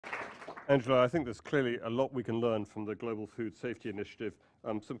Angela, I think there's clearly a lot we can learn from the Global Food Safety Initiative.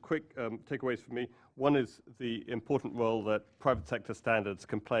 Some quick takeaways for me. One is the important role that private sector standards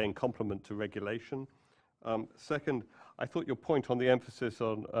can play in complement to regulation. Second, I thought your point on the emphasis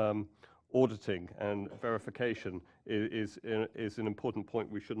on auditing and verification is an important point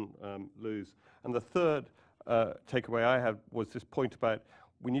we shouldn't lose. And the third takeaway I had was this point about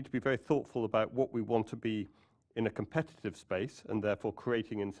we need to be very thoughtful about what we want to be in a competitive space, and therefore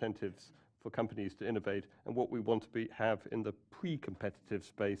creating incentives for companies to innovate, and what we want to have in the pre-competitive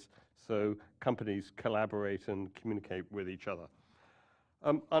space, so companies collaborate and communicate with each other.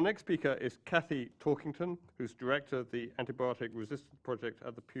 Our next speaker is Kathy Talkington, who's director of the Antibiotic Resistance Project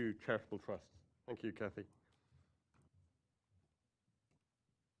at the Pew Charitable Trusts. Thank you, Kathy.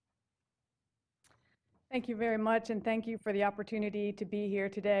 Thank you very much, and thank you for the opportunity to be here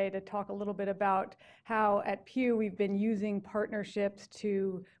today to talk a little bit about how at Pew we've been using partnerships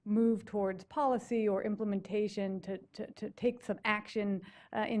to move towards policy or implementation to take some action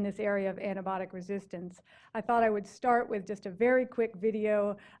in this area of antibiotic resistance. I thought I would start with just a very quick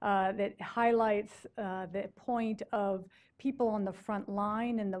video that highlights the point of people on the front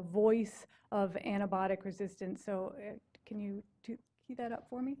line and the voice of antibiotic resistance. So can you key that up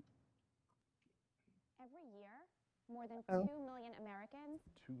for me? Every year, more than 2 million Americans.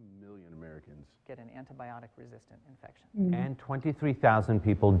 2 million Americans get an antibiotic-resistant infection. And 23,000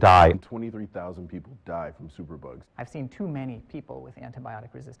 people die. 23,000 people die from superbugs. I've seen too many people with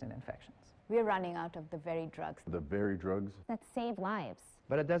antibiotic-resistant infections. We're running out of the very drugs. The very drugs That save lives.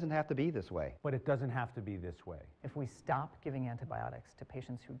 But it doesn't have to be this way. But it doesn't have to be this way. If we stop giving antibiotics to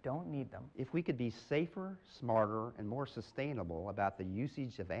patients who don't need them, If we could be safer, smarter, and more sustainable about the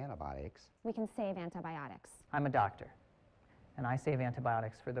usage of antibiotics, We can save antibiotics. I'm a doctor, and I save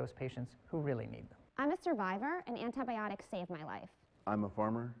antibiotics for those patients who really need them. I'm a survivor, and antibiotics saved my life. I'm a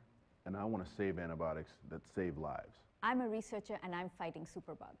farmer, and I want to save antibiotics that save lives. I'm a researcher and I'm fighting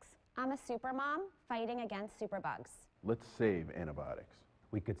superbugs. I'm a super mom fighting against superbugs. Let's save antibiotics.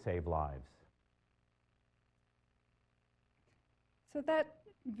 We could save lives. So that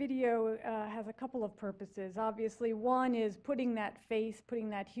video has a couple of purposes. Obviously, one is putting that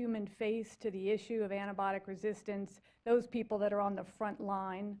human face to the issue of antibiotic resistance, those people that are on the front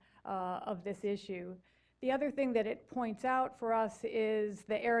line of this issue. The other thing that it points out for us is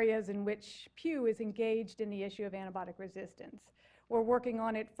the areas in which Pew is engaged in the issue of antibiotic resistance. We're working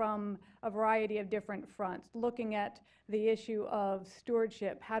on it from a variety of different fronts, looking at the issue of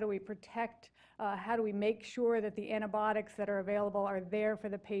stewardship. How do we protect, how do we make sure that the antibiotics that are available are there for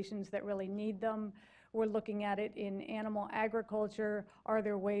the patients that really need them? We're looking at it in animal agriculture. Are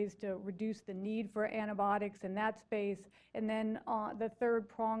there ways to reduce the need for antibiotics in that space? And then the third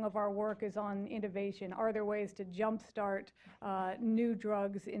prong of our work is on innovation. Are there ways to jumpstart new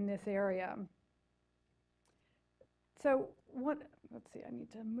drugs in this area? So let's see, I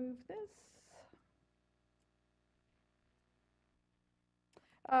need to move this.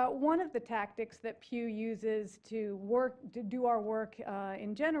 One of the tactics that Pew uses to do our work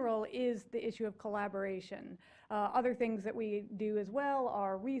in general is the issue of collaboration. Other things that we do as well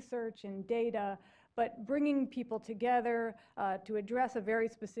are research and data, but bringing people together to address a very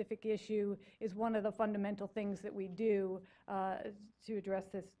specific issue is one of the fundamental things that we do to address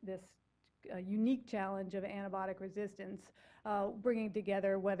this unique challenge of antibiotic resistance, bringing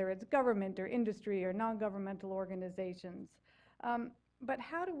together whether it's government or industry or non-governmental organizations. But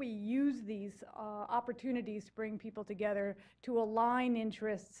how do we use these opportunities to bring people together to align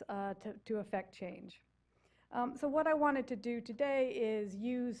interests to affect change? So what I wanted to do today is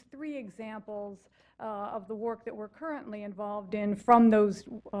use 3 examples of the work that we're currently involved in from those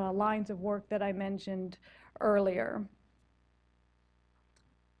lines of work that I mentioned earlier.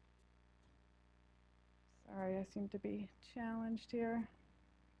 Sorry, I seem to be challenged here.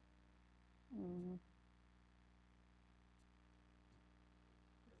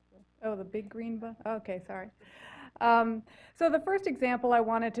 Oh, the big green button? Okay, sorry. So the first example I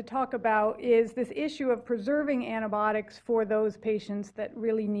wanted to talk about is this issue of preserving antibiotics for those patients that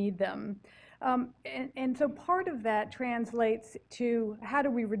really need them. And so part of that translates to how do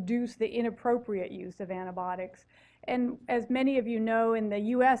we reduce the inappropriate use of antibiotics. And as many of you know, in the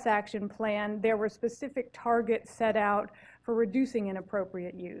US Action Plan, there were specific targets set out for reducing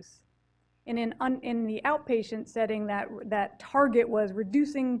inappropriate use. And in the outpatient setting, that target was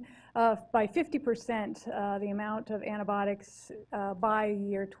reducing by 50% the amount of antibiotics by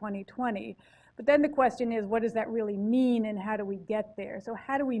year 2020. But then the question is, what does that really mean and how do we get there? So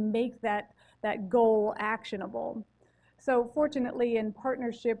how do we make that goal actionable? So fortunately, in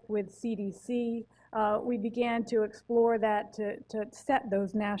partnership with CDC, we began to explore that to set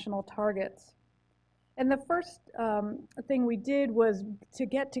those national targets. And the first thing we did was to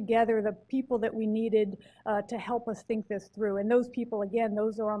get together the people that we needed to help us think this through. And those people, again,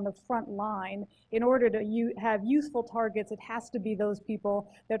 those are on the front line. In order to have useful targets, it has to be those people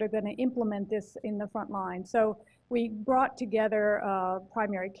that are going to implement this in the front line. So we brought together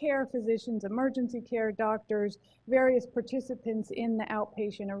primary care physicians, emergency care doctors, various participants in the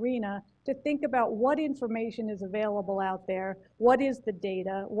outpatient arena to think about what information is available out there, what is the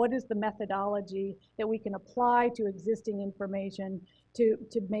data, what is the methodology that we can apply to existing information to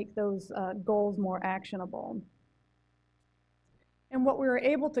make those goals more actionable. And what we were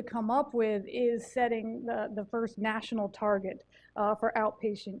able to come up with is setting the first national target for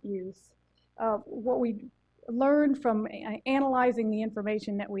outpatient use. What we learned from analyzing the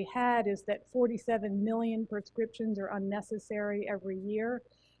information that we had is that 47 million prescriptions are unnecessary every year,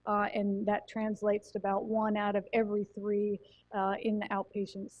 and that translates to about 1 out of every 3 in the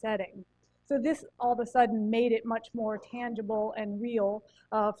outpatient setting. So this all of a sudden made it much more tangible and real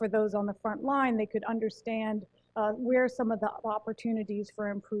for those on the front line. They could understand where some of the opportunities for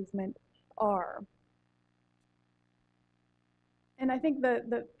improvement are. And I think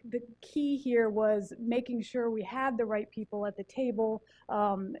the key here was making sure we had the right people at the table,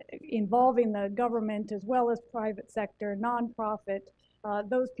 involving the government as well as private sector, nonprofit,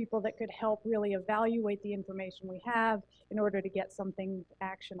 those people that could help really evaluate the information we have in order to get something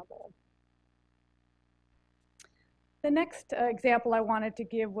actionable. The next example I wanted to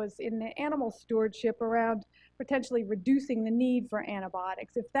give was in the animal stewardship around potentially reducing the need for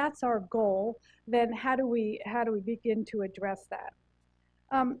antibiotics. If that's our goal, then how do we begin to address that?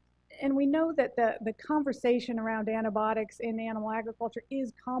 And we know that the conversation around antibiotics in animal agriculture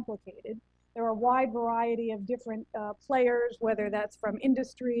is complicated. There are a wide variety of different players, whether that's from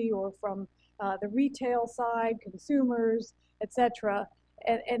industry or from the retail side, consumers, et cetera.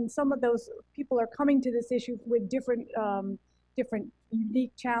 And some of those people are coming to this issue with different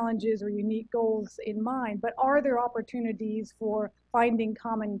unique challenges or unique goals in mind, but are there opportunities for finding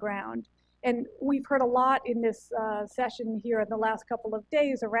common ground? And we've heard a lot in this session here in the last couple of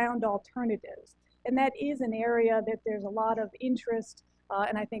days around alternatives. And that is an area that there's a lot of interest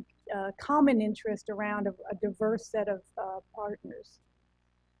and I think common interest around a diverse set of partners.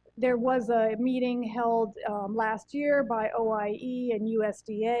 There was a meeting held last year by OIE and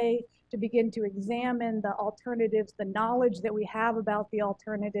USDA to begin to examine the alternatives, the knowledge that we have about the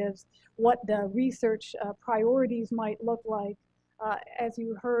alternatives, what the research priorities might look like. As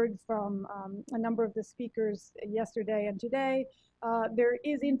you heard from a number of the speakers yesterday and today, there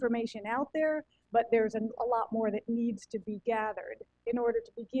is information out there, but there's a lot more that needs to be gathered in order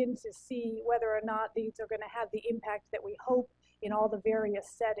to begin to see whether or not these are going to have the impact that we hope in all the various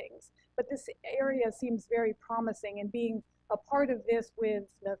settings. But this area seems very promising, and being a part of this with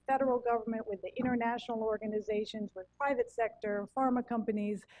the federal government, with the international organizations, with private sector, pharma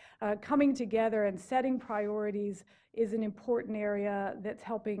companies, coming together and setting priorities is an important area that's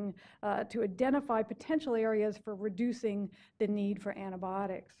helping to identify potential areas for reducing the need for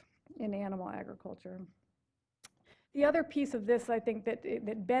antibiotics in animal agriculture. The other piece of this, I think,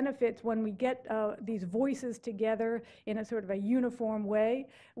 that benefits when we get these voices together in a sort of a uniform way,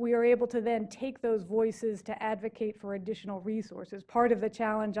 we are able to then take those voices to advocate for additional resources. Part of the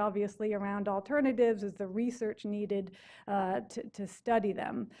challenge, obviously, around alternatives is the research needed to study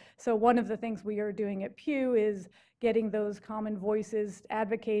them. So one of the things we are doing at Pew is getting those common voices,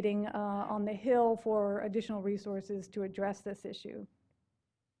 advocating on the Hill for additional resources to address this issue.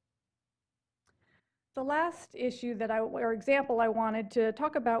 The last issue or example I wanted to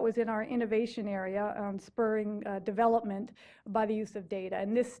talk about was in our innovation area, spurring development by the use of data.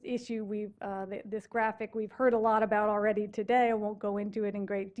 And this issue, this graphic, we've heard a lot about already today. I won't go into it in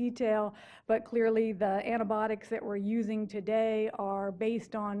great detail, but clearly the antibiotics that we're using today are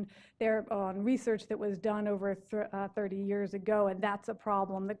based on research that was done over 30 years ago, and that's a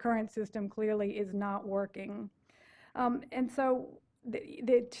problem. The current system clearly is not working. And so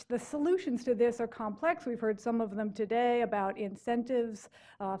the solutions to this are complex. We've heard some of them today about incentives,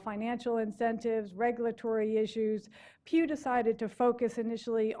 financial incentives, regulatory issues. Pew decided to focus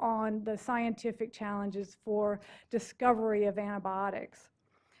initially on the scientific challenges for discovery of antibiotics.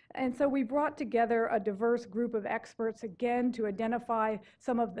 And so we brought together a diverse group of experts, again, to identify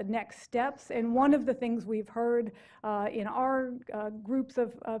some of the next steps. And one of the things we've heard in our groups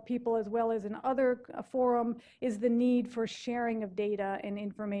of people, as well as in other forum, is the need for sharing of data and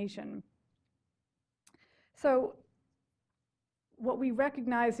information. So what we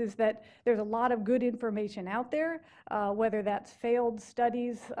recognize is that there's a lot of good information out there, whether that's failed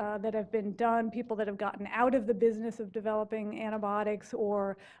studies that have been done, people that have gotten out of the business of developing antibiotics,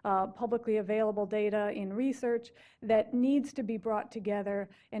 or publicly available data in research that needs to be brought together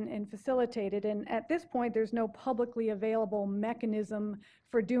and facilitated. And at this point, there's no publicly available mechanism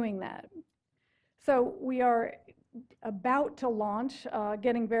for doing that. So we are about to launch,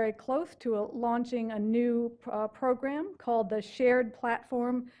 getting very close to launching a new program called the Shared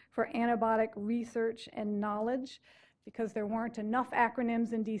Platform for Antibiotic Research and Knowledge. Because there weren't enough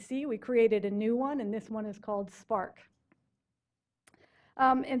acronyms in DC, we created a new one, and this one is called SPARK.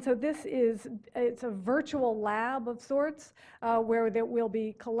 And so it's a virtual lab of sorts where we'll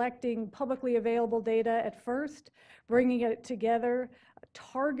be collecting publicly available data at first, bringing it together,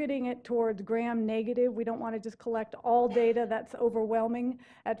 targeting it towards gram-negative. We don't want to just collect all data. That's overwhelming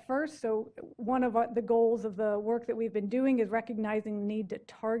at first. So one of the goals of the work that we've been doing is recognizing the need to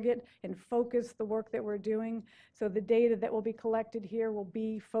target and focus the work that we're doing. So the data that will be collected here will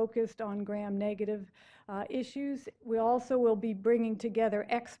be focused on gram-negative issues. We also will be bringing together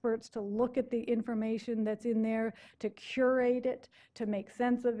experts to look at the information that's in there, to curate it, to make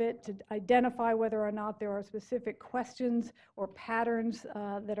sense of it, to identify whether or not there are specific questions or patterns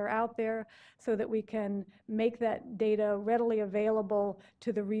that are out there, so that we can make that data readily available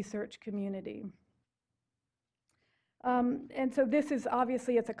to the research community. And so this is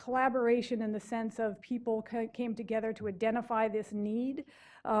obviously, it's a collaboration in the sense of people came together to identify this need,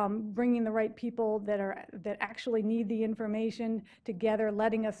 bringing the right people that actually need the information together,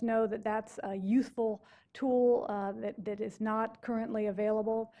 letting us know that that's a useful tool that is not currently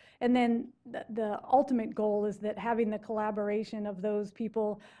available. And then the ultimate goal is that having the collaboration of those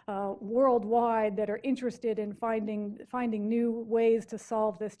people worldwide that are interested in finding new ways to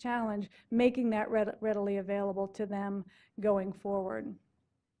solve this challenge, making that readily available to them going forward.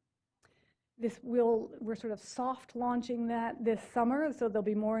 We're sort of soft launching that this summer, so there'll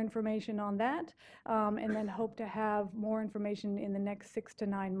be more information on that, and then hope to have more information in the next 6 to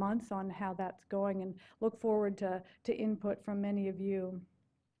 9 months on how that's going, and look forward to input from many of you.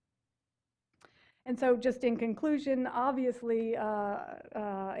 And so just in conclusion, obviously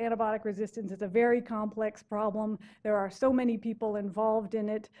antibiotic resistance is a very complex problem. There are so many people involved in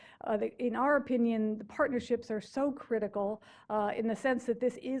it. In our opinion, the partnerships are so critical in the sense that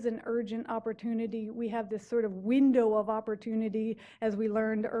this is an urgent opportunity. We have this sort of window of opportunity, as we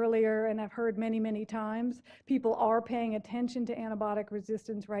learned earlier and I've heard many, many times. People are paying attention to antibiotic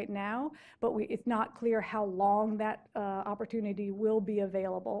resistance right now, but it's not clear how long that opportunity will be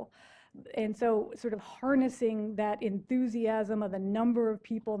available. And so sort of harnessing that enthusiasm of the number of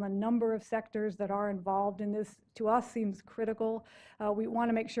people and the number of sectors that are involved in this, to us, seems critical. We want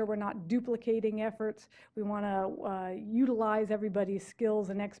to make sure we're not duplicating efforts. We want to utilize everybody's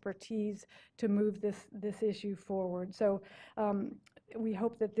skills and expertise to move this issue forward. So we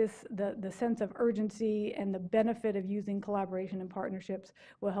hope that the sense of urgency and the benefit of using collaboration and partnerships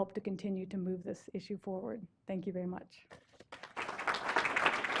will help to continue to move this issue forward. Thank you very much.